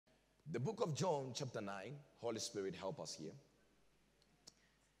The book of John, chapter 9. Holy Spirit, help us here.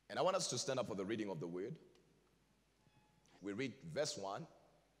 And I want us to stand up for the reading of the word. We read verse 1,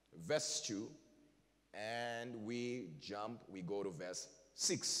 verse 2, and we go to verse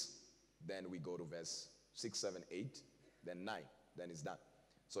 6. Then we go to verse 6, 7, 8, then 9. Then it's done.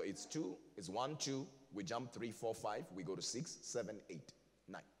 So it's 2, it's 1, 2. We jump 3, 4, 5. We go to 6, 7, 8,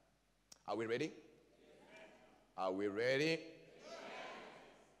 9. Are we ready? Are we ready?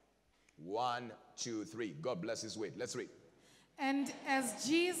 1, 2, 3. God bless his word. Let's read. And as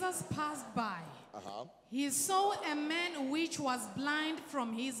Jesus passed by, he saw a man which was blind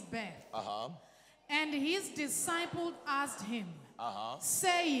from his birth. And his disciples asked him,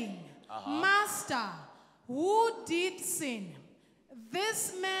 saying, Master, who did sin,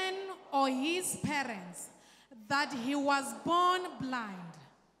 this man or his parents, that he was born blind?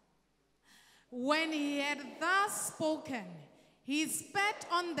 When he had thus spoken, he spat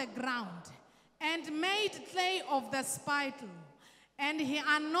on the ground and made clay of the spittle, and he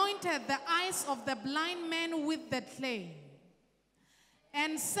anointed the eyes of the blind man with the clay,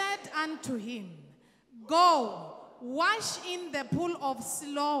 and said unto him, Go, wash in the pool of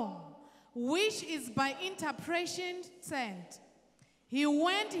Siloam, which is by interpretation sent. He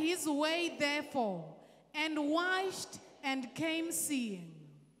went his way therefore, and washed, and came seeing.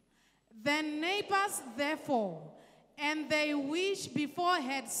 Then neighbors therefore, and they which before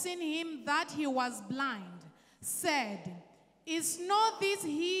had seen him that he was blind, said, Is not this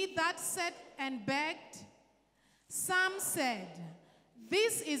he that sat and begged? Some said,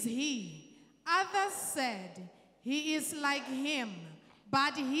 This is he. Others said, He is like him.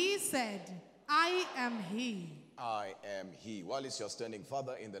 But he said, I am he. I am he. While you're standing,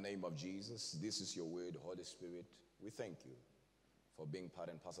 Father, in the name of Jesus, this is your word, Holy Spirit. We thank you for being part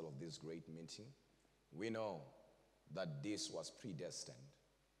and parcel of this great meeting. We know that this was predestined.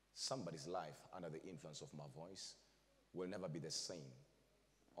 Somebody's life under the influence of my voice will never be the same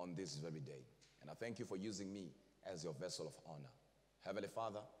on this very day. And I thank you for using me as your vessel of honor. Heavenly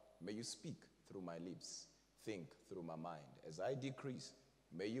Father, may you speak through my lips, think through my mind. As I decrease,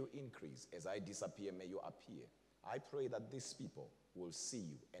 may you increase. As I disappear, may you appear. I pray that these people will see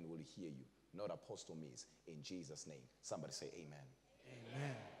you and will hear you, not Apostle Miz. In Jesus' name. Somebody say amen.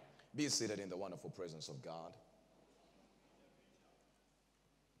 Amen. Be seated in the wonderful presence of God.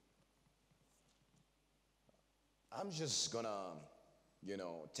 I'm just gonna,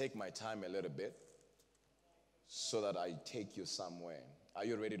 take my time a little bit so that I take you somewhere. Are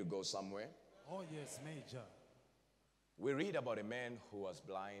you ready to go somewhere? Oh, yes, Major. We read about a man who was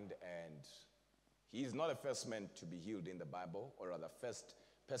blind, and he is not the first man to be healed in the Bible, or rather first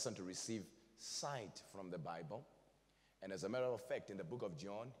person to receive sight from the Bible. And as a matter of fact, in the book of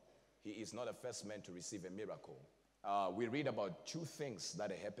John, he is not the first man to receive a miracle. We read about two things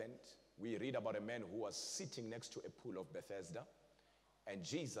that happened. We read about a man who was sitting next to a pool of Bethesda, and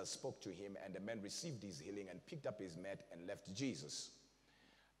Jesus spoke to him, and the man received his healing and picked up his mat and left Jesus.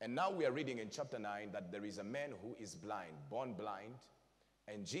 And now we are reading in chapter 9 that there is a man who is blind, born blind,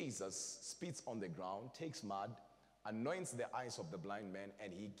 and Jesus spits on the ground, takes mud, anoints the eyes of the blind man,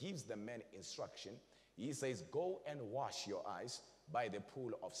 and he gives the man instruction. He says, Go and wash your eyes by the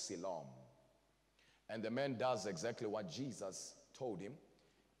pool of Siloam. And the man does exactly what Jesus told him.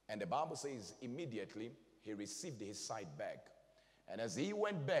 And the Bible says immediately he received his sight back. And as he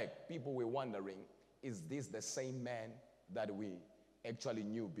went back, people were wondering, is this the same man that we actually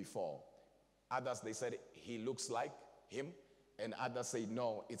knew before? Others, they said, he looks like him. And others say,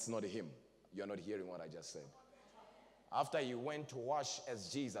 no, it's not him. You're not hearing what I just said. After he went to wash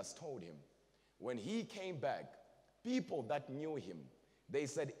as Jesus told him, when he came back, people that knew him, they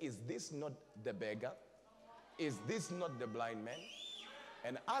said, is this not the beggar? Is this not the blind man?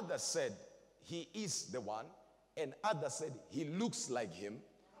 And others said, he is the one. And others said, he looks like him.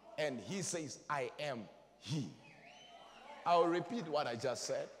 And he says, I am he. I'll repeat what I just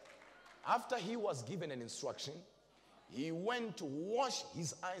said. After he was given an instruction, he went to wash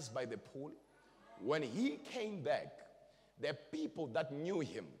his eyes by the pool. When he came back, the people that knew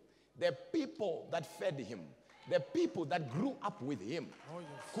him, the people that fed him, the people that grew up with him,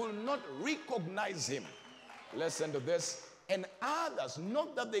 could not recognize him. Listen to this. And others,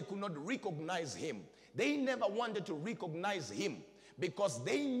 not that they could not recognize him, they never wanted to recognize him because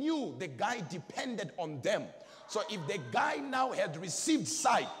they knew the guy depended on them. So if the guy now had received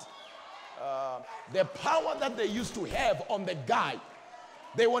sight, the power that they used to have on the guy,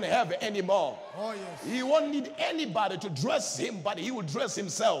 they won't have it anymore. Oh, yes. He won't need anybody to dress him, but he will dress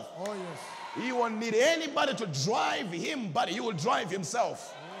himself. Oh, yes. He won't need anybody to drive him, but he will drive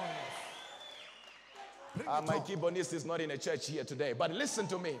himself. Oh, yes. My keyboardist is not in a church here today. But listen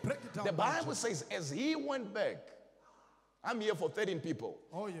to me. Break it down, The Bible Major. says, as he went back, I'm here for 13 people.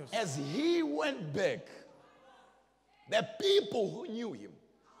 Oh, yes. As he went back, the people who knew him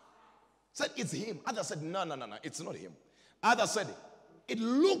said, it's him. Others said, no, it's not him. Others said, it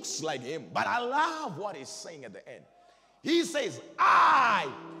looks like him. But I love what he's saying at the end. He says, I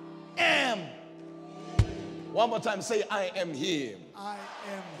am. One more time, say, I am him. I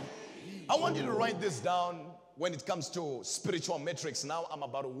am he. I want you to write this down when it comes to spiritual metrics. Now I'm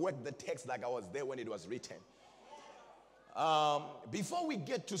about to work the text like I was there when it was written. Before we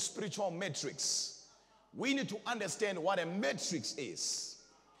get to spiritual metrics, we need to understand what a matrix is.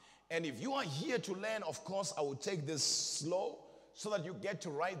 And if you are here to learn, of course, I will take this slow so that you get to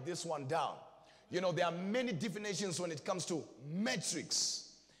write this one down. You know, there are many definitions when it comes to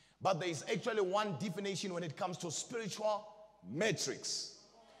metrics, but there is actually one definition when it comes to spiritual metrics.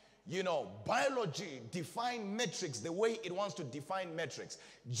 You know, biology defines metrics the way it wants to define metrics.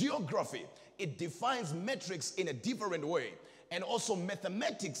 Geography, it defines metrics in a different way. And also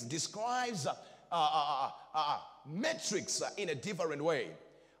mathematics describes metrics in a different way.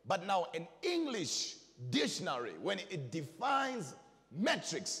 But now an English dictionary, when it defines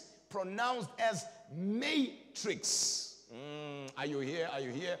metrics, pronounced as matrix. Are you here? Are you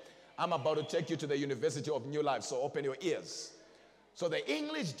here? I'm about to take you to the University of New Life, so open your ears. So the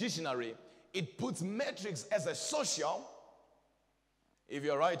English dictionary, it puts matrix as a social. If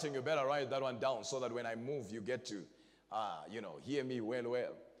you're writing, you better write that one down so that when I move, you get to, hear me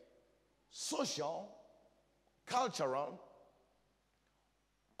well. Social, cultural,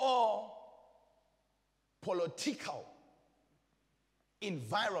 or political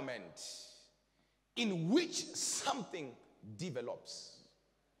environment in which something develops.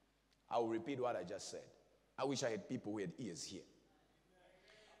 I will repeat what I just said. I wish I had people who had ears here.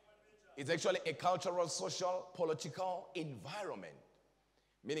 It's actually a cultural, social, political environment.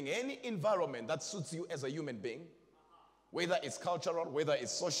 Meaning any environment that suits you as a human being, whether it's cultural, whether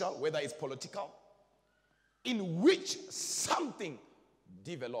it's social, whether it's political, in which something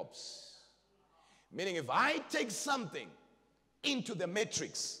develops. Meaning if I take something into the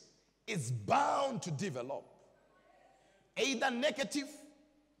matrix, it's bound to develop. Either negative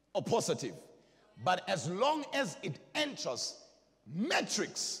or positive. But as long as it enters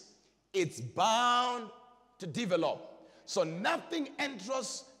matrix, it's bound to develop. So nothing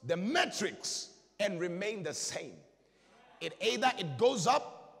enters the matrix and remain the same. Either it goes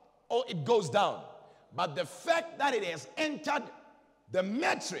up or it goes down. But the fact that it has entered the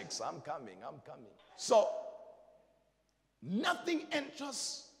matrix, I'm coming. So nothing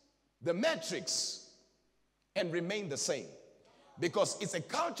enters the matrix and remain the same. Because it's a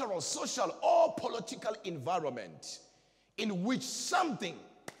cultural, social, or political environment in which something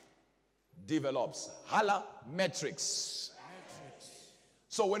develops. Hala, matrix.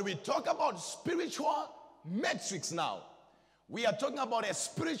 So when we talk about spiritual metrics now, we are talking about a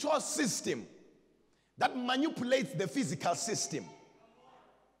spiritual system that manipulates the physical system.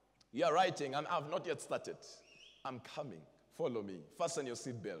 You are writing, I've not yet started. I'm coming. Follow me. Fasten your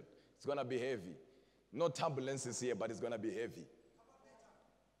seatbelt. It's going to be heavy. No turbulences here, but it's going to be heavy.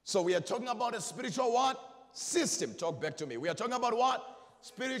 So we are talking about a spiritual what? System. Talk back to me. We are talking about what?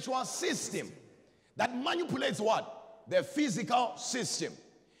 Spiritual system that manipulates what? The physical system.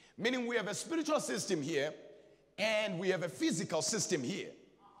 Meaning we have a spiritual system here and we have a physical system here.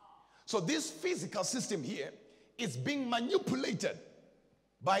 So this physical system here is being manipulated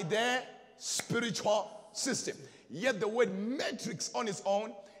by the spiritual system. Yet the word matrix on its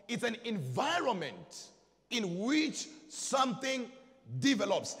own is an environment in which something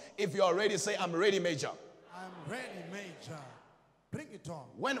develops. If you are ready, say, I'm ready, Major. I'm ready, Major. Bring it on.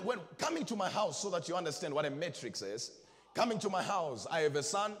 When coming to my house, so that you understand what a matrix is, coming to my house, I have a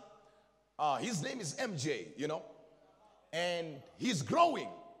son. His name is MJ, and he's growing.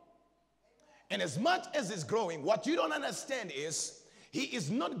 And as much as he's growing, what you don't understand is he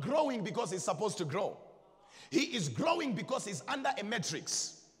is not growing because he's supposed to grow. He is growing because he's under a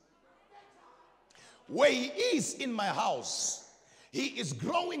matrix. Where he is in my house, he is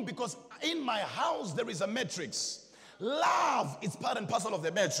growing because in my house there is a matrix. Love is part and parcel of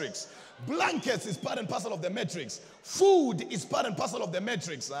the matrix. Blankets is part and parcel of the matrix. Food is part and parcel of the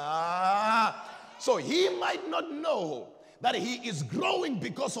matrix. So he might not know that he is growing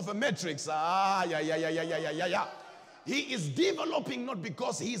because of a matrix. He is developing not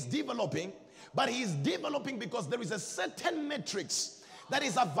because he is developing, but he is developing because there is a certain matrix that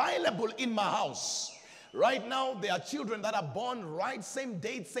is available in my house. Right now, there are children that are born right same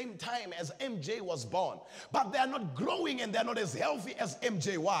date, same time as MJ was born. But they are not growing and they are not as healthy as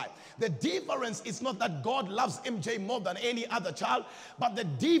MJ. Why? The difference is not that God loves MJ more than any other child, but the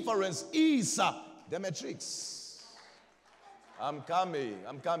difference is the matrix. I'm coming.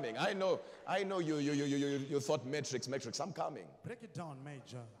 I know you thought matrix. I'm coming. Break it down,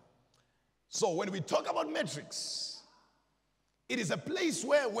 Major. So when we talk about matrix, it is a place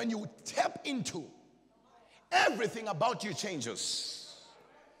where when you tap into, everything about you changes.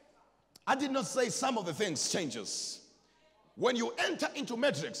 I did not say some of the things changes. When you enter into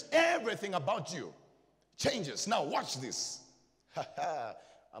matrix, everything about you changes. Now watch this.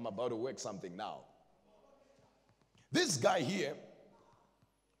 I'm about to work something now. This guy here,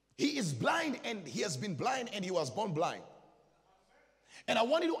 he is blind and he has been blind and he was born blind. And I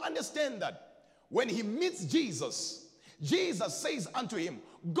want you to understand that when he meets Jesus, Jesus says unto him,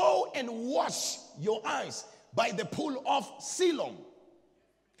 go and wash your eyes by the pool of Siloam.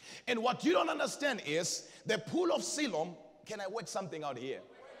 And what you don't understand is the pool of Siloam. Can I work something out here?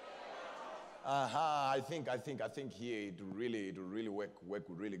 I think here it really work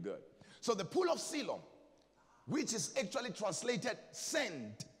really good. So the pool of Siloam, which is actually translated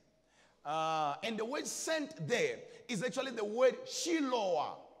sent, and the word sent there is actually the word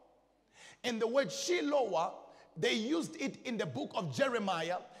Shiloah. And the word Shiloah, they used it in the book of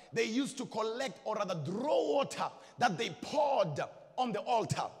Jeremiah. They used to collect or rather draw water that they poured on the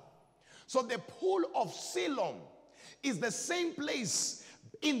altar. So the pool of Siloam is the same place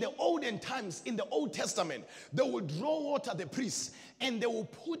in the olden times, in the Old Testament. They will draw water, the priests, and they will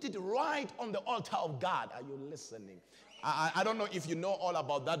put it right on the altar of God. Are you listening? I don't know if you know all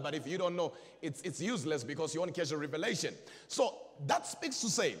about that, but if you don't know, it's useless because you won't catch a revelation. So that speaks to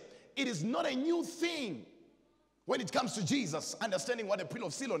say, it is not a new thing when it comes to Jesus, understanding what the pool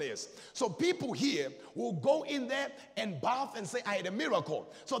of Siloam is. So people here will go in there and bath and say, I had a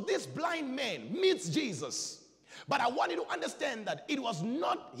miracle. So this blind man meets Jesus. But I want you to understand that it was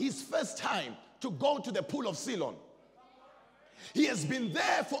not his first time to go to the pool of Siloam. He has been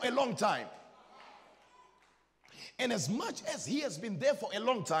there for a long time. And as much as he has been there for a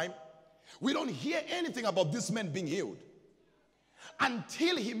long time, we don't hear anything about this man being healed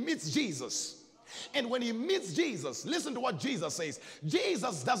until he meets Jesus. And when he meets Jesus, listen to what Jesus says.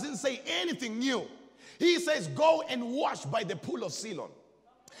 Jesus doesn't say anything new. He says, go and wash by the pool of Siloam.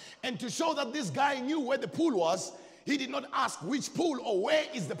 And to show that this guy knew where the pool was, he did not ask which pool or where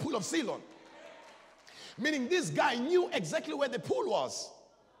is the pool of Siloam. Meaning this guy knew exactly where the pool was.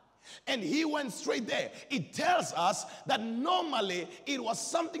 And he went straight there. It tells us that normally it was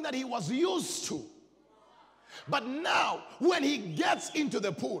something that he was used to. But now, when he gets into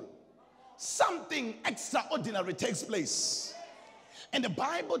the pool, something extraordinary takes place. And the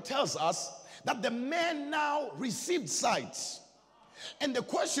Bible tells us that the man now received sight. And the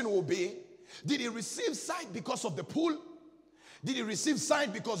question will be, did he receive sight because of the pool? Did he receive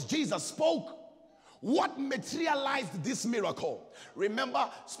sight because Jesus spoke? What materialized this miracle? Remember,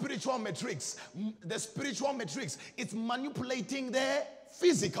 spiritual matrix. The spiritual matrix, it's manipulating the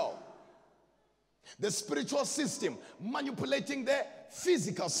physical. The spiritual system manipulating the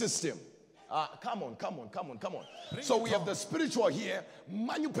physical system. Come on. So we have the spiritual here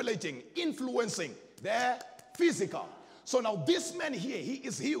manipulating, influencing the physical. So now this man here, he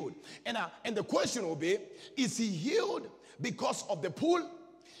is healed. And the question will be, is he healed because of the pool?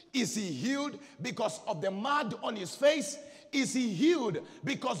 Is he healed because of the mud on his face? Is he healed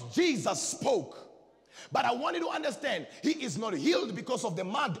because Jesus spoke? But I want you to understand, he is not healed because of the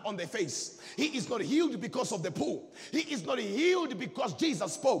mud on the face. He is not healed because of the pool. He is not healed because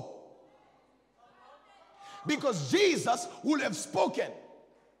Jesus spoke. Because Jesus would have spoken.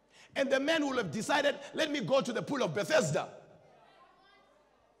 And the man would have decided, let me go to the pool of Bethesda.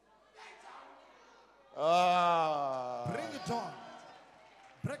 Bring it on.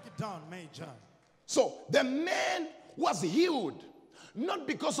 Break it down, Major. So the man was healed, not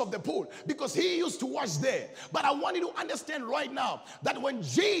because of the pool, because he used to wash there. But I want you to understand right now that when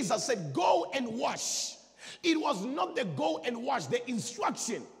Jesus said, go and wash, it was not the go and wash, the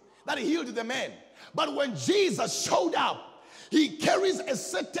instruction that healed the man. But when Jesus showed up, he carries a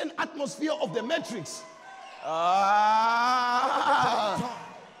certain atmosphere of the matrix.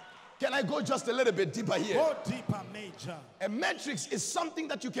 Can I go just a little bit deeper here? Go deeper, Major. A matrix is something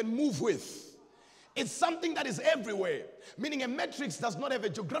that you can move with. It's something that is everywhere. Meaning a matrix does not have a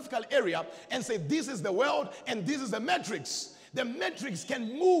geographical area and say this is the world and this is the matrix. The matrix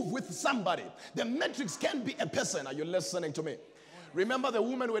can move with somebody. The matrix can be a person. Are you listening to me? Remember the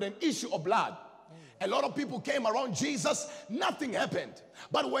woman with an issue of blood. A lot of people came around Jesus, nothing happened.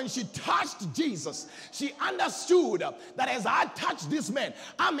 But when she touched Jesus, she understood that as I touch this man,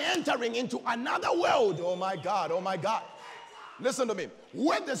 I'm entering into another world. Oh my God, oh my God. Listen to me.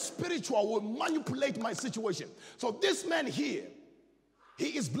 Where the spiritual will manipulate my situation. So this man here,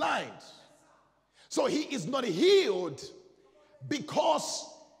 he is blind. So he is not healed because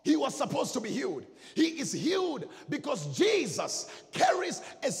he was supposed to be healed. He is healed because Jesus carries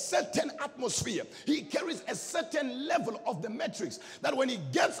a certain atmosphere. He carries a certain level of the matrix that when he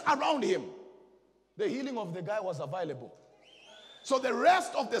gets around him, the healing of the guy was available. So the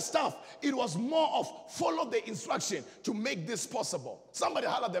rest of the stuff, it was more of follow the instruction to make this possible. Somebody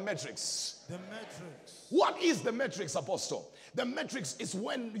holler the matrix. The matrix. What is the matrix, Apostle? The matrix is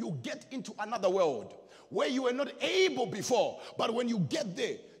when you get into another world where you were not able before, but when you get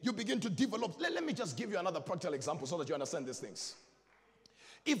there, you begin to develop. Let me just give you another practical example so that you understand these things.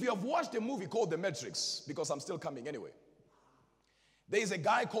 If you have watched a movie called The Matrix, because I'm still coming anyway, there is a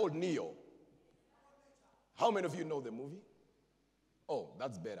guy called Neo. How many of you know the movie? Oh,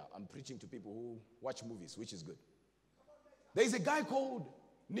 that's better. I'm preaching to people who watch movies, which is good. There is a guy called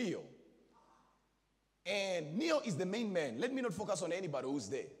Neo. And Neo is the main man. Let me not focus on anybody who's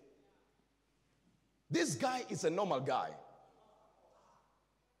there. This guy is a normal guy.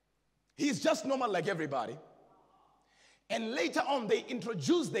 He's just normal like everybody. And later on, they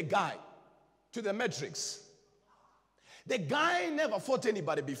introduce the guy to the matrix. The guy never fought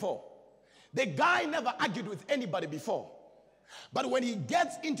anybody before. The guy never argued with anybody before. But when he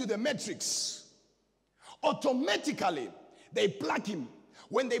gets into the matrix, automatically they plug him.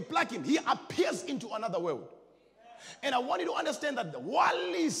 When they plug him, he appears into another world. And I want you to understand that while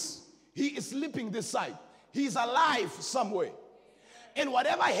he is sleeping this side, he's alive somewhere. And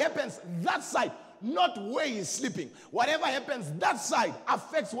whatever happens that side, not where he's sleeping, whatever happens that side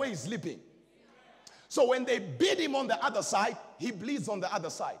affects where he's sleeping. So when they beat him on the other side, he bleeds on the other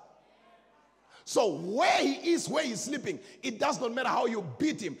side. So where he is, where he's sleeping, it does not matter how you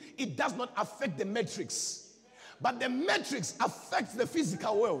beat him. It does not affect the matrix. But the matrix affects the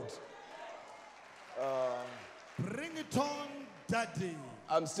physical world. Bring it on, Daddy.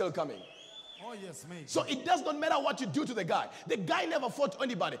 I'm still coming. Oh, yes, mate. So it does not matter what you do to the guy. The guy never fought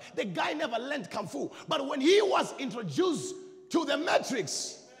anybody. The guy never learned Kung Fu. But when he was introduced to the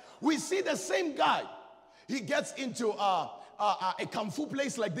matrix, we see the same guy. He gets into a Kung Fu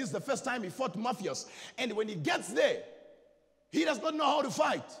place like this the first time he fought mafias. And when he gets there, he does not know how to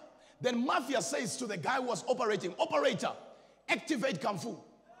fight. Then Mafia says to the guy who was operating, operator, activate Kung Fu.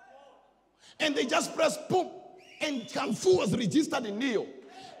 And they just press boom. And Kung Fu was registered in Neo.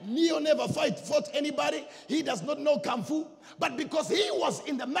 Neo never fought anybody. He does not know Kung Fu. But because he was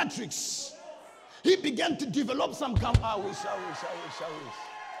in the matrix, he began to develop some Kung Fu. I wish.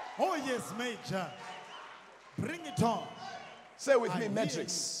 Oh, yes, Major. Bring it on. Say with me,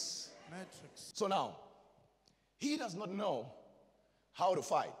 matrix. Matrix. So now, he does not know how to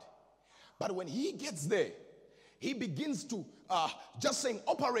fight. But when he gets there, he begins to just saying,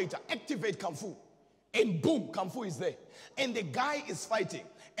 operator, activate Kung Fu. And boom, Kung Fu is there. And the guy is fighting.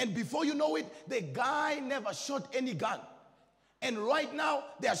 And before you know it, the guy never shot any gun. And right now,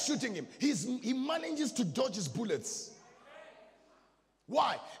 they are shooting him. He manages to dodge his bullets.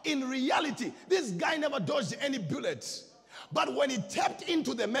 Why? In reality, this guy never dodged any bullets. But when he tapped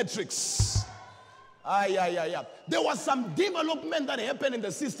into the matrix, there was some development that happened in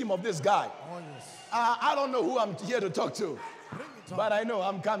the system of this guy. Oh, yes. I don't know who I'm here to talk to. Bring it on. But I know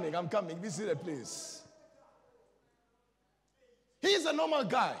I'm coming. Be seated, please. He's a normal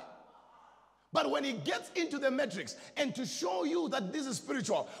guy. But when he gets into the matrix, and to show you that this is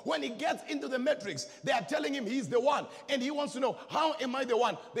spiritual, when he gets into the matrix, they are telling him he's the one. And he wants to know, how am I the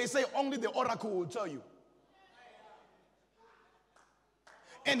one? They say only the oracle will tell you.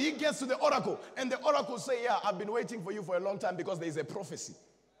 And he gets to the oracle, and the oracle say, yeah, I've been waiting for you for a long time because there is a prophecy.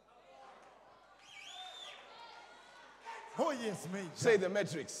 Oh, yes, Major. Say the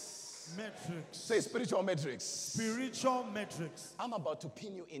matrix. Matrix. Say spiritual matrix. Spiritual matrix. I'm about to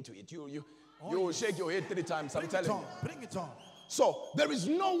pin you into it. You will shake your head 3 times. I'm Bring telling it on. you. Bring it on. So there is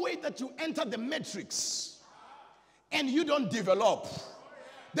no way that you enter the matrix and you don't develop.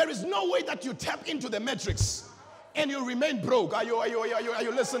 There is no way that you tap into the matrix and you remain broke. Are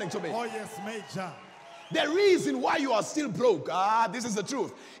you listening to me? Oh, yes, Major. The reason why you are still broke, this is the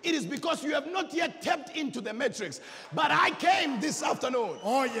truth. It is because you have not yet tapped into the matrix. But I came this afternoon.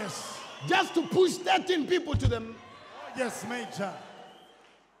 Oh, yes. Just to push 13 people to them. Oh, yes, Major.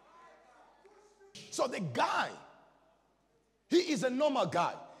 So the guy, he is a normal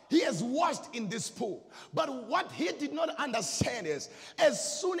guy. He has washed in this pool. But what he did not understand is,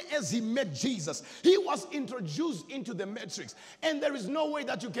 as soon as he met Jesus, he was introduced into the matrix. And there is no way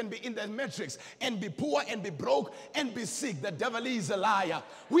that you can be in the matrix and be poor and be broke and be sick. The devil is a liar.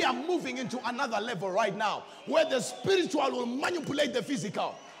 We are moving into another level right now, where the spiritual will manipulate the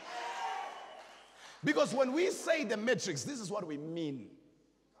physical. Because when we say the matrix, this is what we mean.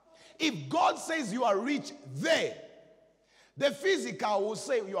 If God says you are rich there, the physical will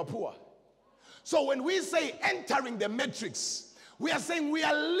say you are poor. So when we say entering the matrix, we are saying we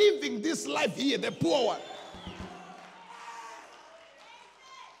are living this life here, the poor one.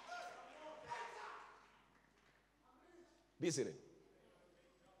 Be seated.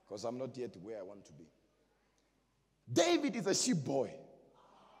 Because I'm not yet where I want to be. David is a sheep boy.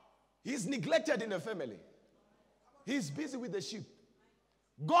 He's neglected in the family. He's busy with the sheep.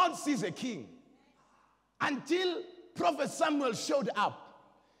 God sees a king. Until Prophet Samuel showed up,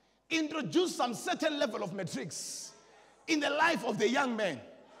 introduced some certain level of matrix in the life of the young man.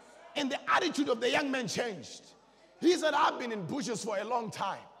 And the attitude of the young man changed. He said, I've been in bushes for a long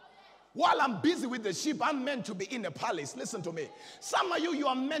time. While I'm busy with the sheep, I'm meant to be in a palace. Listen to me. Some of you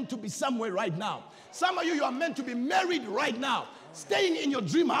are meant to be somewhere right now. Some of you are meant to be married right now. Staying in your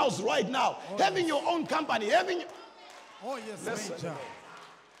dream house right now. Having your own company. Oh, yes, Major.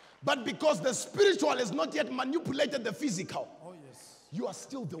 But because the spiritual has not yet manipulated the physical, oh, yes, you are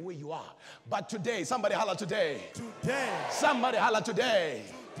still the way you are. But today, somebody holler today. Today. Somebody holler today.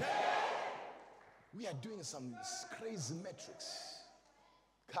 We are doing some crazy metrics.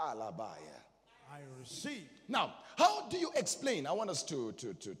 Kalabaya. I receive. Now, how do you explain? I want us to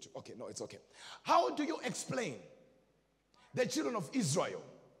okay, no, it's okay. How do you explain the children of Israel?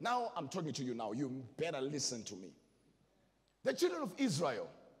 Now, I'm talking to you now. You better listen to me. The children of Israel,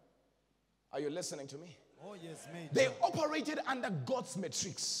 are you listening to me? Oh, yes, Major. They operated under God's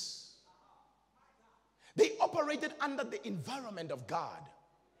matrix. They operated under the environment of God,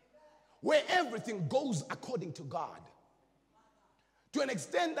 where everything goes according to God. To an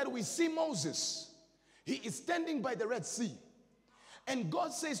extent that we see Moses, he is standing by the Red Sea. And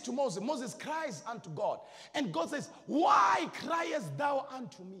God says to Moses, Moses cries unto God. And God says, why criest thou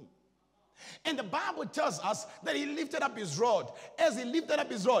unto me? And the Bible tells us that he lifted up his rod. As he lifted up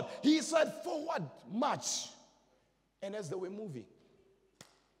his rod, he said, forward march. And as they were moving,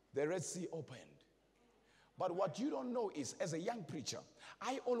 the Red Sea opened. But what you don't know is, as a young preacher,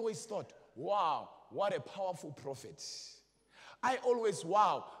 I always thought, wow, what a powerful prophet. I always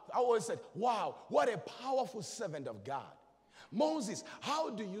said, wow, what a powerful servant of God. Moses,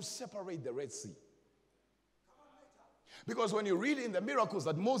 how do you separate the Red Sea? Because when you read in the miracles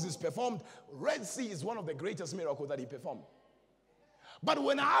that Moses performed, Red Sea is one of the greatest miracles that he performed. But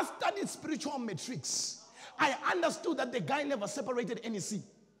when I studied spiritual matrix, I understood that the guy never separated any sea.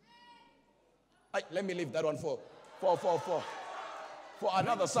 Let me leave that one for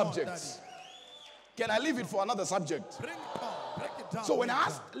another subject. Can I leave it for another subject? Break it down. So when I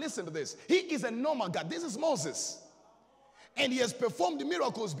ask, listen to this. He is a normal God. This is Moses. And he has performed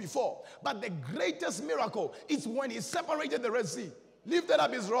miracles before. But the greatest miracle is when he separated the Red Sea. Lifted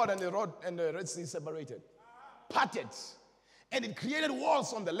up his rod and the Red Sea separated. Parted. And it created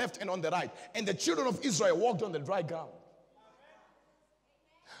walls on the left and on the right. And the children of Israel walked on the dry ground.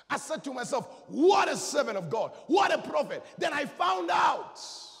 I said to myself, what a servant of God. What a prophet. Then I found out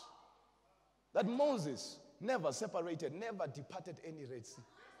that Moses never separated, never departed any Red Sea.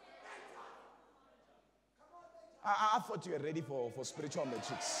 I thought you were ready for spiritual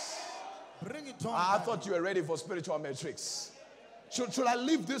matrix. Bring it on. I thought you were ready for spiritual matrix. Should I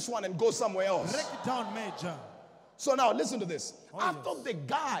leave this one and go somewhere else? Break it down, Major. So now listen to this. I yes. thought the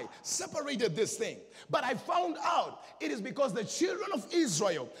guy separated this thing. But I found out it is because the children of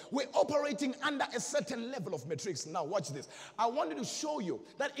Israel were operating under a certain level of matrix. Now watch this. I wanted to show you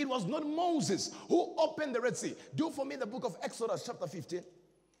that it was not Moses who opened the Red Sea. Do for me the book of Exodus chapter 15.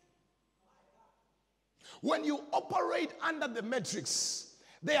 When you operate under the matrix,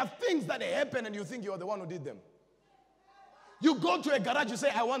 there are things that happen and you think you are the one who did them. You go to a garage, you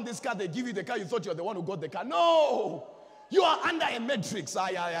say, I want this car. They give you the car. You thought you are the one who got the car. No. You are under a matrix. Oh,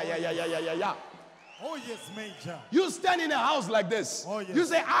 yes, Major. You stand in a house like this. Oh, yes. You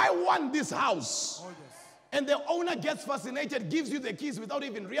say, I want this house. Oh, yes. And the owner gets fascinated, gives you the keys without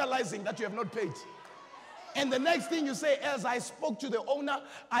even realizing that you have not paid. And the next thing you say, as I spoke to the owner,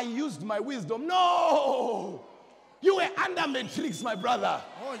 I used my wisdom. No. You were under matrix, my brother.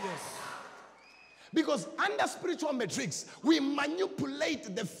 Oh, yes. Because under spiritual matrix, we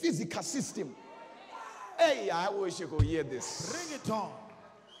manipulate the physical system. Hey, I wish you could hear this. Bring it on.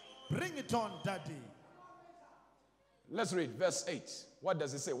 Bring it on, Daddy. Let's read verse 8. What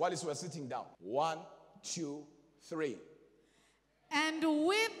does it say? While we're sitting down. 1, 2, 3. And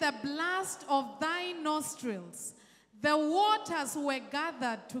with the blast of thy nostrils, the waters were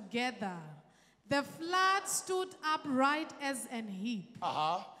gathered together. The flood stood upright as an heap.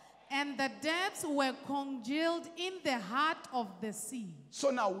 And the depths were congealed in the heart of the sea. So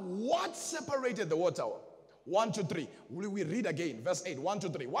now, what separated the water? 1, 2, 3. Will we read again? Verse 8. 1, 2,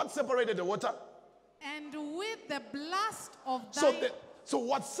 3. What separated the water? And with the blast of thy... So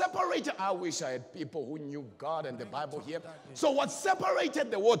what separated... I wish I had people who knew God and the Bible here. So what separated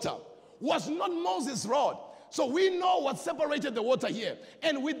the water was not Moses' rod. So we know what separated the water here.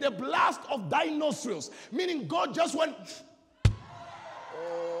 And with the blast of thy nostrils, meaning God just went...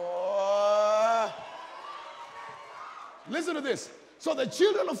 Listen to this. So the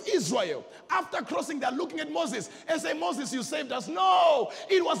children of Israel, after crossing, they're looking at Moses and say, Moses, you saved us. No,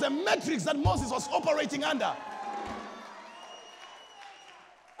 it was a matrix that Moses was operating under.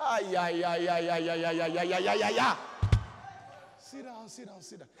 Sit down, sit down,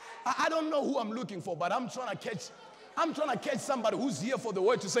 sit down. I don't know who I'm looking for, but I'm trying to catch somebody who's here for the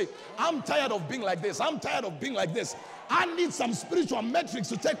word to say, I'm tired of being like this. I'm tired of being like this. I need some spiritual metrics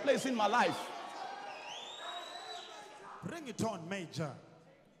to take place in my life. Bring it on, Major.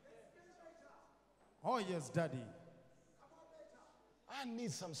 Oh, yes, Daddy. I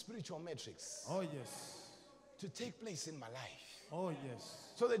need some spiritual metrics. Oh, yes. To take place in my life. Oh, yes.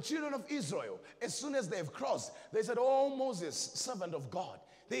 So the children of Israel, as soon as they've crossed, they said, oh, Moses, servant of God.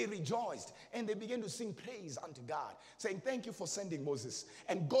 They rejoiced and they began to sing praise unto God, saying, thank you for sending Moses.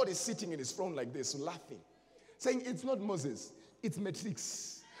 And God is sitting in his throne like this, laughing, saying, it's not Moses, it's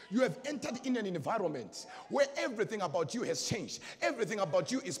matrix. You have entered in an environment where everything about you has changed. Everything about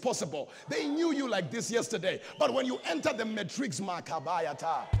you is possible. They knew you like this yesterday. But when you enter the matrix,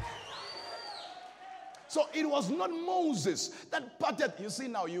 makabayata. So it was not Moses that parted. You see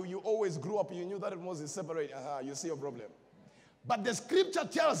now, you always grew up, you knew that Moses separated. You see your problem. But the scripture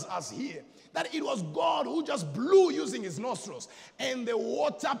tells us here that it was God who just blew using his nostrils. And the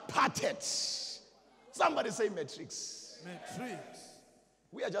water parted. Somebody say matrix. Matrix.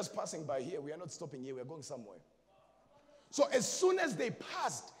 We are just passing by here. We are not stopping here. We are going somewhere. So as soon as they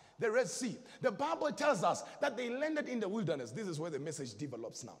passed the Red Sea, the Bible tells us that they landed in the wilderness. This is where the message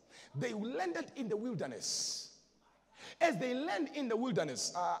develops now. They landed in the wilderness. As they land in the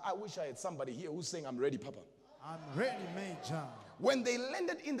wilderness, I wish I had somebody here who's saying, I'm ready, Papa. I'm ready, Major. When they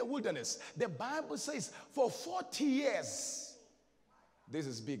landed in the wilderness, the Bible says for 40 years. This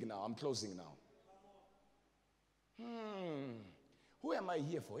is big now. I'm closing now. Who am I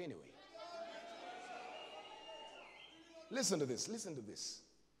here for anyway? Listen to this. Listen to this.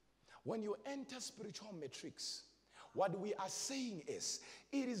 When you enter spiritual matrix, what we are saying is,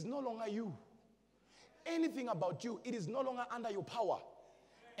 it is no longer you. Anything about you, it is no longer under your power.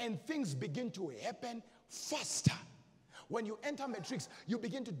 And things begin to happen faster. When you enter matrix, you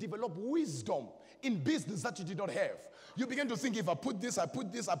begin to develop wisdom in business that you did not have. You begin to think, if I put this, I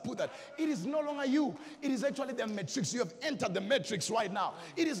put this, I put that. It is no longer you. It is actually the matrix. You have entered the matrix right now.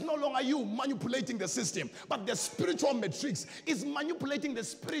 It is no longer you manipulating the system, but the spiritual matrix is manipulating the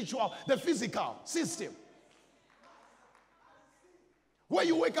physical system. Where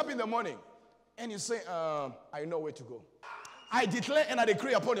you wake up in the morning and you say, I know where to go. I declare and I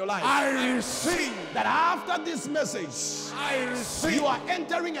decree upon your life. I receive that after this message, I receive you are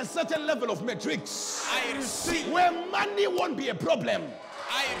entering a certain level of matrix. I receive where money won't be a problem.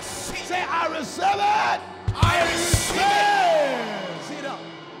 I receive. Say, I receive it. I receive. Sit down.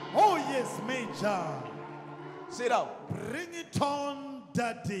 Oh yes, Major. Sit down. Bring it on,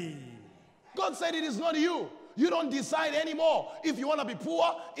 Daddy. God said it is not you. You don't decide anymore if you want to be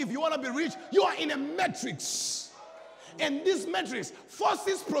poor, if you want to be rich. You are in a matrix. And this matrix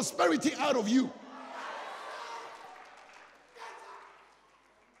forces prosperity out of you.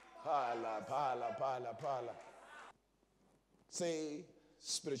 Pala. Say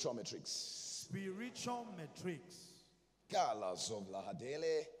spiritual matrix. Spiritual matrix.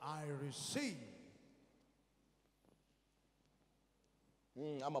 I receive.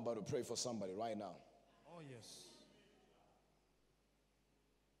 I'm about to pray for somebody right now. Oh yes.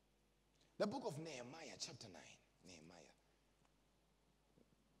 The book of Nehemiah, chapter 9.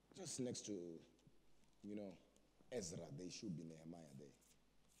 Just next to, Ezra, there should be Nehemiah there.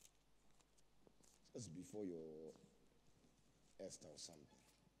 Just before your Esther or something.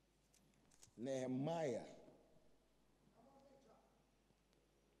 Nehemiah.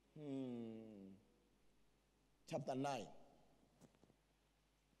 Chapter 9.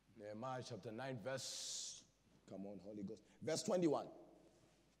 Nehemiah chapter 9, verse, come on, Holy Ghost. Verse 21.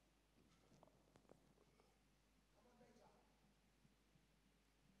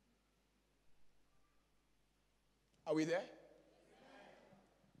 Are we there?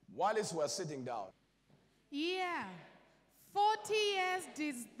 Whilst we are sitting down. Yeah. 40 years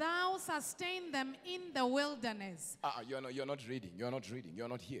didst thou sustain them in the wilderness. You're not reading. You're not reading. You're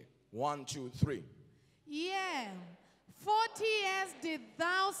not here. 1, 2, 3. Yeah. 40 years did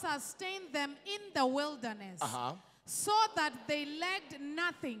thou sustain them in the wilderness, so that they lacked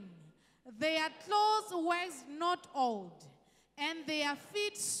nothing. Their clothes waxed not old, and their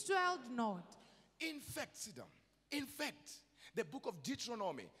feet swelled not. In fact, sit down. In fact, the book of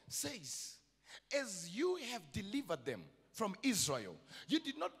Deuteronomy says, as you have delivered them from Israel, you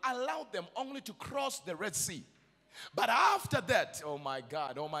did not allow them only to cross the Red Sea. But after that, oh my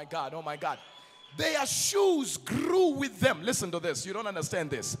God, oh my God, oh my God, their shoes grew with them. Listen to this. You don't understand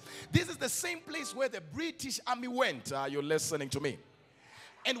this. This is the same place where the British army went. Are you listening to me?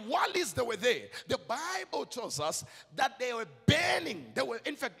 And while they were there, the Bible tells us that they were burning. They were,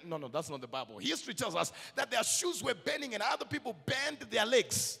 in fact, no, that's not the Bible. History tells us that their shoes were burning and other people burned their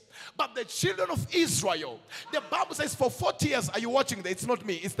legs. But the children of Israel, the Bible says for 40 years, are you watching this? It's not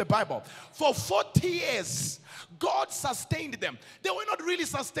me, it's the Bible. For 40 years, God sustained them. They were not really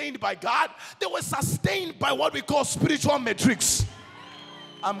sustained by God. They were sustained by what we call spiritual metrics.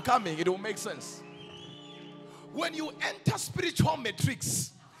 I'm coming, it will make sense. When you enter spiritual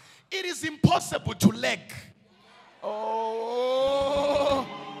metrics, it is impossible to lack. Oh,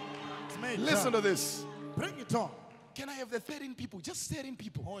 listen to this. Bring it on. Can I have the 13 people? Just 13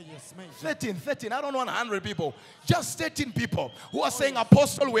 people. Oh, yes, Major. 13. I don't want 100 people. Just 13 people who are saying,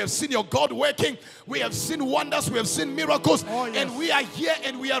 Apostle, we have seen your God working. We have seen wonders. We have seen miracles. Oh, yes. And we are here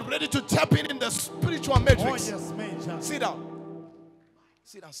and we are ready to tap in the spiritual metrics. Oh, yes, Major. Sit down.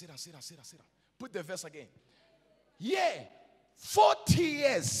 Sit down. Put the verse again. Yeah, 40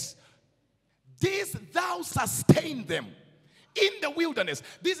 years, this thou sustained them in the wilderness.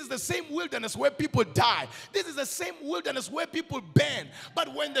 This is the same wilderness where people die. This is the same wilderness where people burn.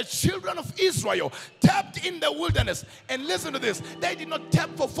 But when the children of Israel tapped in the wilderness, and listen to this, they did not tap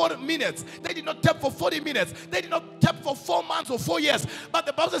for 40 minutes. They did not tap for 40 minutes. They did not tap for 4 months or 4 years. But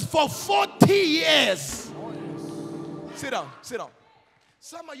the Bible says for 40 years. Sit down.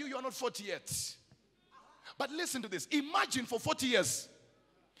 Some of you are not 40 yet. But listen to this. Imagine for 40 years,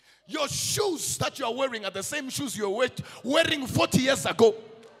 your shoes that you are wearing are the same shoes you were wearing 40 years ago.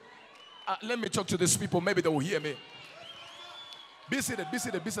 Let me talk to these people. Maybe they will hear me. Be seated.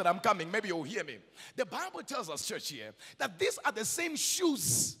 I'm coming. Maybe you will hear me. The Bible tells us, church, here, that these are the same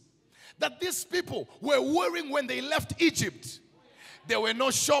shoes that these people were wearing when they left Egypt. There were no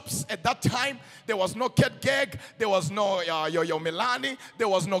shops at that time. There was no Ket Gag. There was no Yo Milani. There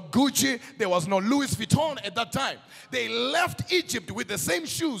was no Gucci. There was no Louis Vuitton at that time. They left Egypt with the same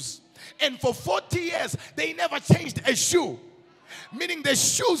shoes. And for 40 years, they never changed a shoe. Meaning the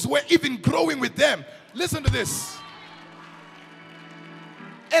shoes were even growing with them. Listen to this.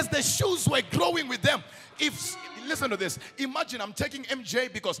 As the shoes were growing with them, listen to this. Imagine I'm taking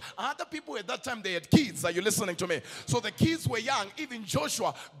MJ because other people at that time, they had kids. Are you listening to me? So the kids were young. Even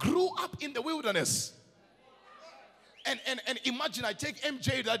Joshua grew up in the wilderness. And imagine I take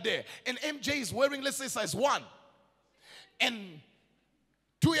MJ that day. And MJ is wearing, let's say, size 1. And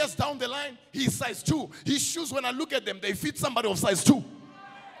 2 years down the line, he's size 2. His shoes, when I look at them, they fit somebody of size 2.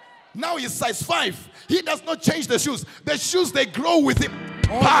 Now he's size 5. He does not change the shoes. The shoes, they grow with him.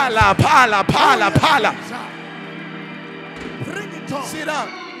 Pala. Bring it on. Sit down.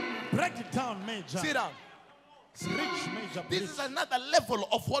 Break it down, Major. Sit down. It's rich, Major. This is another level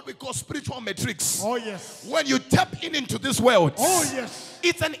of what we call spiritual metrics. Oh, yes. When you tap into this world, oh, yes,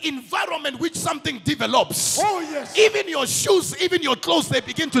 it's an environment which something develops. Oh, yes. Even your shoes, even your clothes, they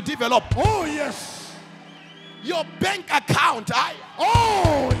begin to develop. Oh, yes. Your bank account.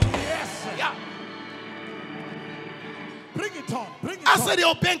 Oh, yes. Yeah. Bring it on. I said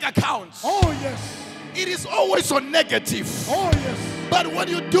your bank account. Oh, yes. It is always on negative. Oh, yes. But when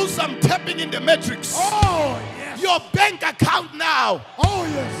you do some tapping in the metrics, oh, yes, your bank account now. Oh,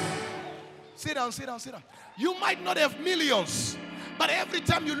 yes. Sit down. You might not have millions, but every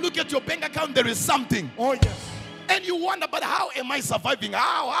time you look at your bank account, there is something. Oh, yes. And you wonder, but how am I surviving?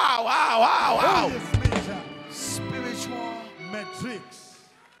 How? Oh, yes, Major. Spiritual metrics.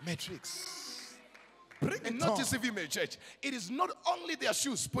 And notice if you may, church, it is not only their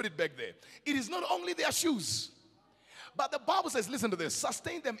shoes, put it back there. It is not only their shoes. But the Bible says, listen to this,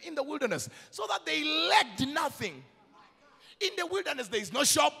 sustain them in the wilderness so that they lacked nothing. In the wilderness, there is no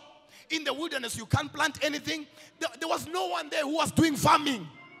shop. In the wilderness, you can't plant anything. There was no one there who was doing farming.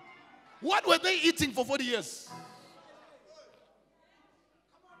 What were they eating for 40 years?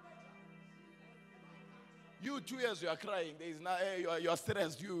 You 2 years, you are crying. There is no, you are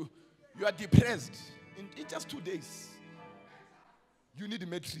stressed. You are depressed. In just 2 days. You need a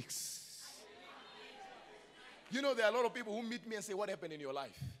matrix. You know, there are a lot of people who meet me and say, what happened in your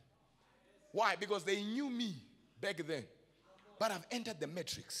life? Why? Because they knew me back then. But I've entered the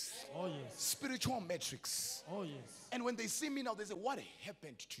matrix. Oh, yes. Spiritual matrix. Oh, yes. And when they see me now, they say, what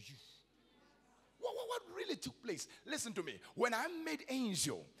happened to you? What really took place? Listen to me. When I made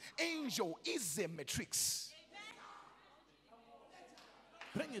angel is a matrix.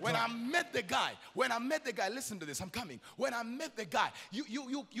 When I met the guy, listen to this, I'm coming. When I met the guy,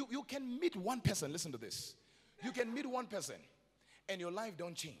 you can meet one person, listen to this. You can meet one person and your life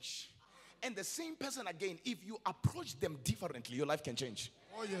don't change. And the same person again, if you approach them differently, your life can change.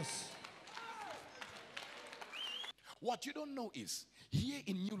 Oh, yes. What you don't know is, here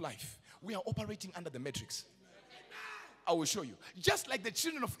in New Life, we are operating under the matrix. I will show you. Just like the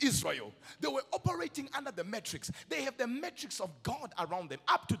children of Israel, they were operating under the matrix. They have the matrix of God around them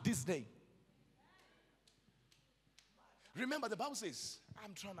up to this day. Remember, the Bible says,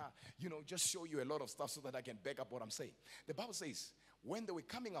 I'm trying to, just show you a lot of stuff so that I can back up what I'm saying. The Bible says, when they were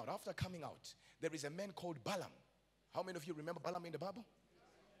coming out, after coming out, there is a man called Balaam. How many of you remember Balaam in the Bible?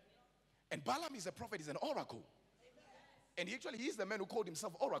 And Balaam is a prophet, he's an oracle. And he's the man who called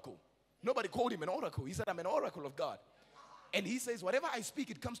himself oracle. Nobody called him an oracle. He said, I'm an oracle of God. And he says, whatever I speak,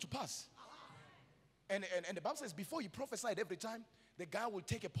 it comes to pass. And the Bible says, before he prophesied every time, the guy will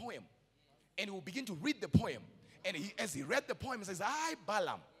take a poem. And he will begin to read the poem. And as he read the poem, he says, I,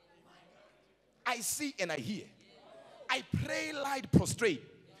 Balaam, I see and I hear. I pray, light, prostrate.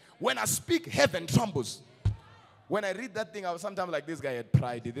 When I speak, heaven trembles. When I read that thing, I was sometimes like, this guy had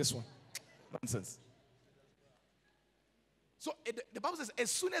pride. This one, nonsense. So the Bible says,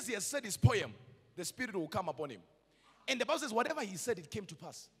 as soon as he has said his poem, the Spirit will come upon him. And the Bible says, whatever he said, it came to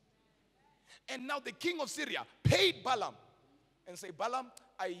pass. And now the king of Syria paid Balaam and said, Balaam,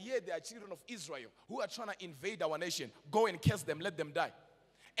 I hear there are children of Israel who are trying to invade our nation. Go and curse them, let them die.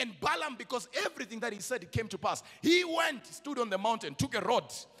 And Balaam, because everything that he said, it came to pass. He went, stood on the mountain, took a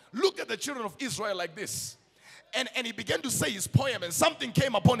rod, looked at the children of Israel like this. And he began to say his poem, and something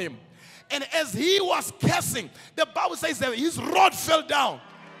came upon him. And as he was cursing, the Bible says that his rod fell down.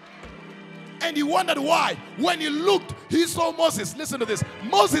 And he wondered why. When he looked, he saw Moses. Listen to this.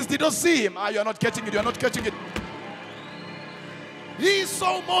 Moses did not see him. You're not catching it. You're not catching it. He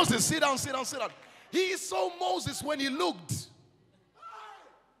saw Moses. Sit down, sit down, sit down. He saw Moses when he looked.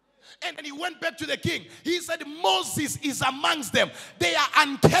 And then he went back to the king. He said, Moses is amongst them. They are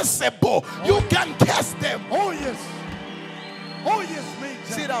uncursable. You can curse them. Oh, yes. Oh, yes,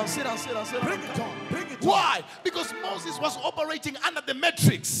 Major. Sit down, sit down, sit down, sit down. Bring it on, bring it on. Why? Because Moses was operating under the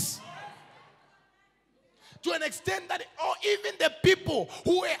matrix. To an extent that even the people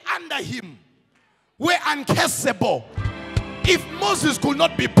who were under him were uncursable. If Moses could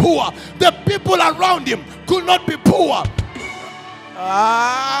not be poor, the people around him could not be poor. Oh,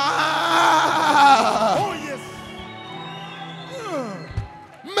 yes.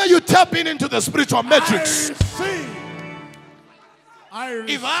 May you tap into the spiritual matrix. I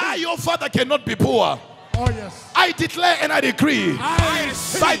receive. If your father cannot be poor, oh, yes. I declare and I decree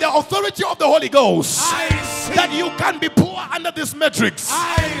by the authority of the Holy Ghost that you can be poor under this matrix.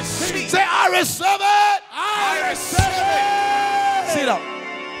 Say, I receive it. I receive it. Sit down.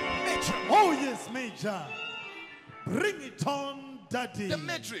 Oh, yes, Major. Bring it on, Daddy. The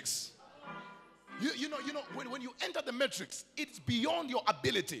matrix. You know, when you enter the matrix, it's beyond your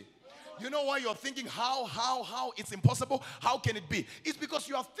ability. You know why you're thinking how it's impossible? How can it be? It's because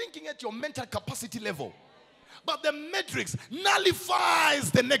you are thinking at your mental capacity level. But the matrix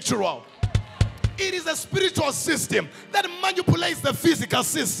nullifies the natural. It is a spiritual system that manipulates the physical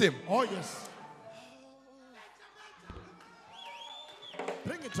system. Oh, yes.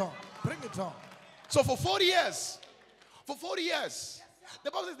 Bring it on. Bring it on. So for 40 years, the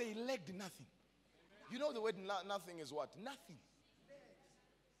Bible says they lacked nothing. You know the word nothing is what? Nothing.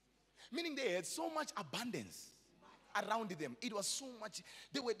 Meaning they had so much abundance around them. It was so much.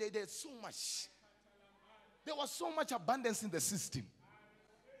 They had so much. There was so much abundance in the system,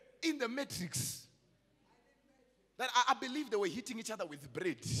 in the matrix, that I believe they were hitting each other with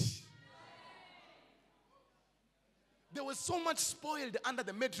bread. They were so much spoiled under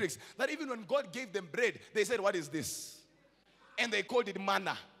the matrix that even when God gave them bread, they said, what is this? And they called it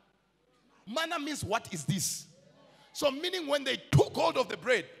manna. Manna means, what is this? So meaning when they took hold of the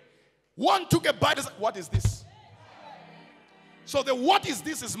bread, one took a bite and said, what is this? So the what is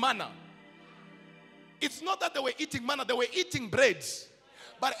this is manna. It's not that they were eating manna, they were eating bread.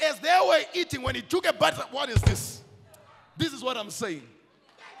 But as they were eating, when he took a bite, what is this? This is what I'm saying.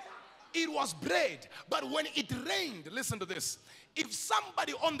 It was bread. But when it rained, listen to this. If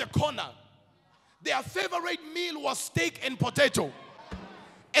somebody on the corner their favorite meal was steak and potato.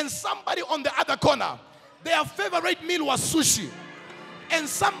 And somebody on the other corner, their favorite meal was sushi. And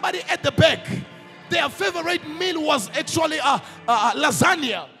somebody at the back, their favorite meal was actually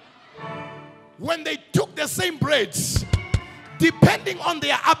lasagna. When they took the same breads, depending on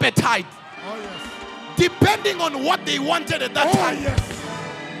their appetite, depending on what they wanted at that time,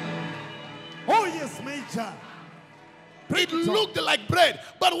 Major. it looked like bread.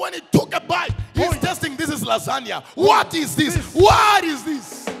 But when he took a bite, he's testing, this is lasagna. What is this? What is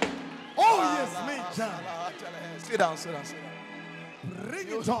this? Major. Sit down, sit down, sit down. Bring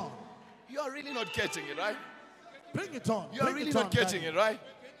it on. You are really not catching it, right? Bring it on. You are really not catching it, right?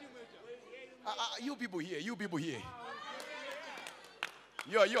 You people here, you people here.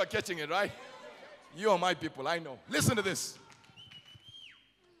 You are catching it, right? You are my people, I know. Listen to this.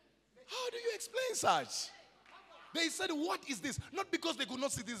 How do you explain such? They said, what is this? Not because they could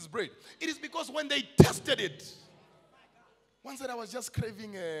not see this is bread. It is because when they tested it, one said, I was just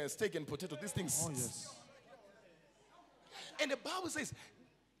craving steak and potato. These things. And the Bible says,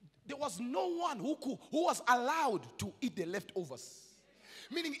 there was no one who was allowed to eat the leftovers.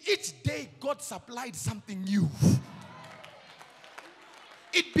 Meaning each day God supplied something new.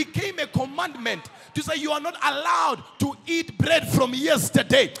 It became a commandment to say you are not allowed to eat bread from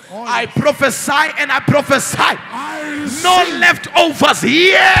yesterday. I prophesy and I prophesy. No leftovers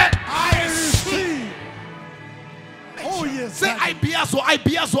here. I see. Say I biazo.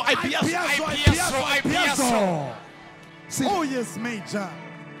 Major.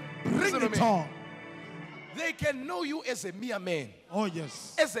 Bring it on. They can know you as a mere man.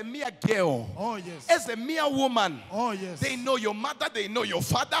 As a mere girl. As a mere woman. They know your mother, they know your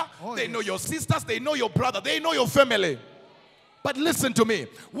father, they know your sisters, they know your brother, they know your family. But listen to me.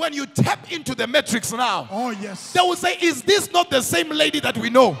 When you tap into the matrix now, they will say, is this not the same lady that we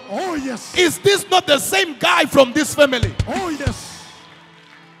know? Is this not the same guy from this family?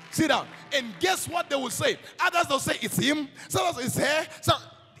 Sit down. And guess what they will say? Others will say it's him. Some will say it's her. So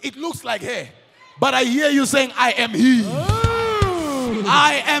it looks like her. But I hear you saying, I am he.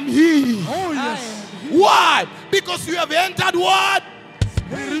 I am he. Why? Because you have entered what?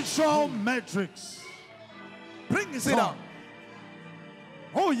 Spiritual matrix. Bring it on.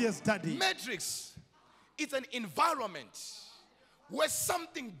 Daddy. Matrix is an environment where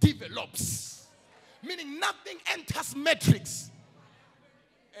something develops. Meaning nothing enters matrix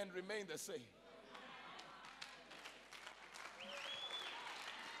and remain the same.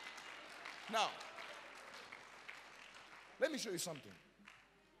 Now, let me show you something.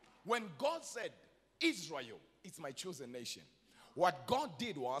 When God said, Israel is my chosen nation, what God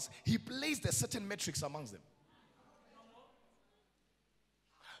did was, he placed a certain matrix amongst them.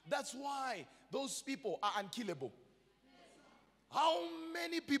 That's why those people are unkillable. How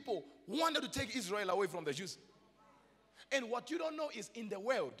many people wanted to take Israel away from the Jews? And what you don't know is in the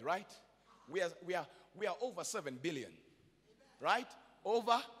world, right? We are over 7 billion. Right?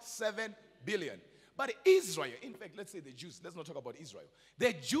 Over 7 billion. But Israel, in fact, let's say the Jews, let's not talk about Israel.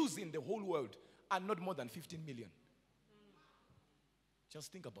 The Jews in the whole world are not more than 15 million.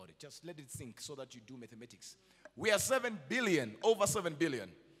 Just think about it. Just let it sink so that you do mathematics. We are 7 billion, over 7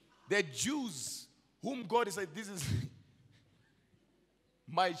 billion. The Jews whom God is like, this is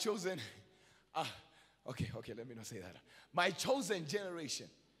my chosen, okay, let me not say that. My chosen generation.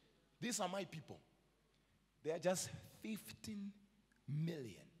 These are my people. They are just 15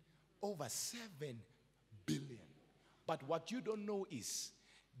 million. Over 7 billion. But what you don't know is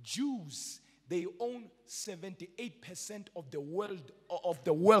Jews, they own 78% of the world, of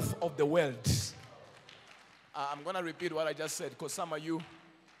the wealth of the world. I'm going to repeat what I just said because some of you,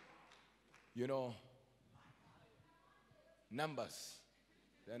 you know, numbers,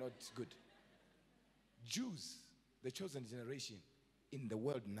 they're not good. Jews, the chosen generation in the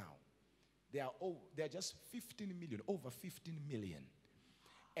world now, they are just 15 million, over 15 million.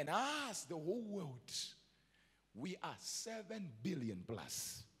 And as the whole world, we are 7 billion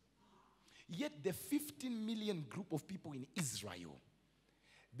plus. Yet the 15 million group of people in Israel,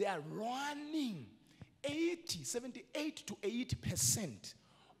 they are running 78 to 80%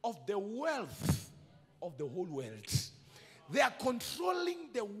 of the wealth of the whole world. They are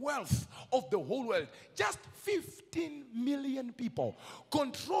controlling the wealth of the whole world. Just 15 million people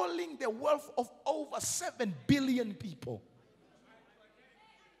controlling the wealth of over 7 billion people.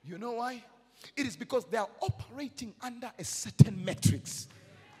 You know why? It is because they are operating under a certain matrix.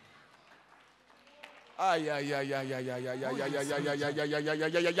 Bring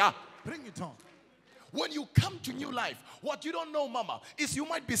it on. When you come to new life, what you don't know, mama, is you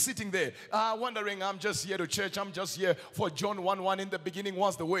might be sitting there wondering, I'm just here to church, I'm just here for John 1:1, in the beginning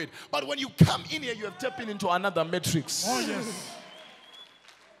was the word. But when you come in here, you have tapped into another matrix. Oh, yes.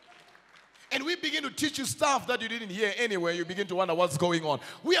 And we begin to teach you stuff that you didn't hear anywhere. You begin to wonder what's going on.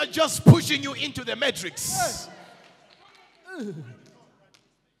 We are just pushing you into the matrix.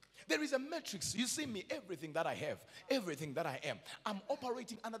 There is a matrix. You see me, everything that I have, everything that I am, I'm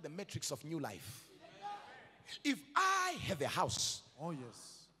operating under the matrix of new life. If I have a house, Oh,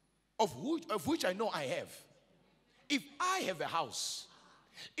 yes. of which I know I have, if I have a house,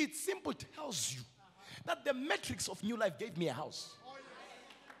 it simply tells you that the matrix of new life gave me a house.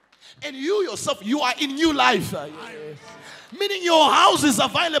 And you yourself, you are in new life. Meaning your house is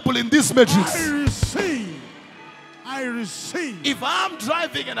available in this matrix. I receive. I receive. If I'm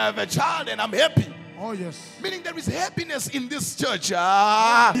driving and I have a child and I'm happy, Oh, yes. meaning there is happiness in this church. Yes.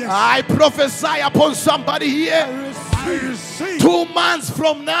 I prophesy upon somebody here. I receive. 2 months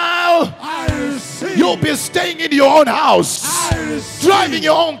from now, I receive. you'll be staying in your own house, I receive. driving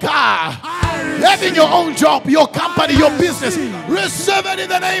your own car, I receive. having your own job, your company, your business. Receive it in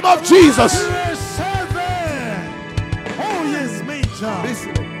the name of Jesus. I receive it. Oh, yes, Major.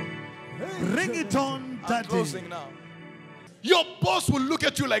 Listen, Bring it on, I'm Daddy. closing now. Your boss will look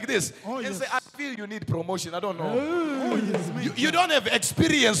at you like this Oh, and yes. say, I feel you need promotion. I don't know. Oh, yes, Major. You don't have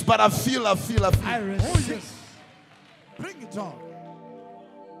experience, but I feel. I receive. Oh, yes. Bring it on.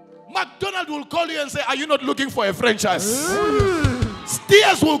 McDonald will call you and say, are you not looking for a franchise?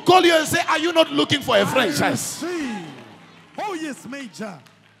 Steers will call you and say, are you not looking for a franchise? I receive. Oh, yes, Major.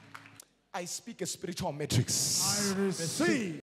 I speak a spiritual matrix. I receive.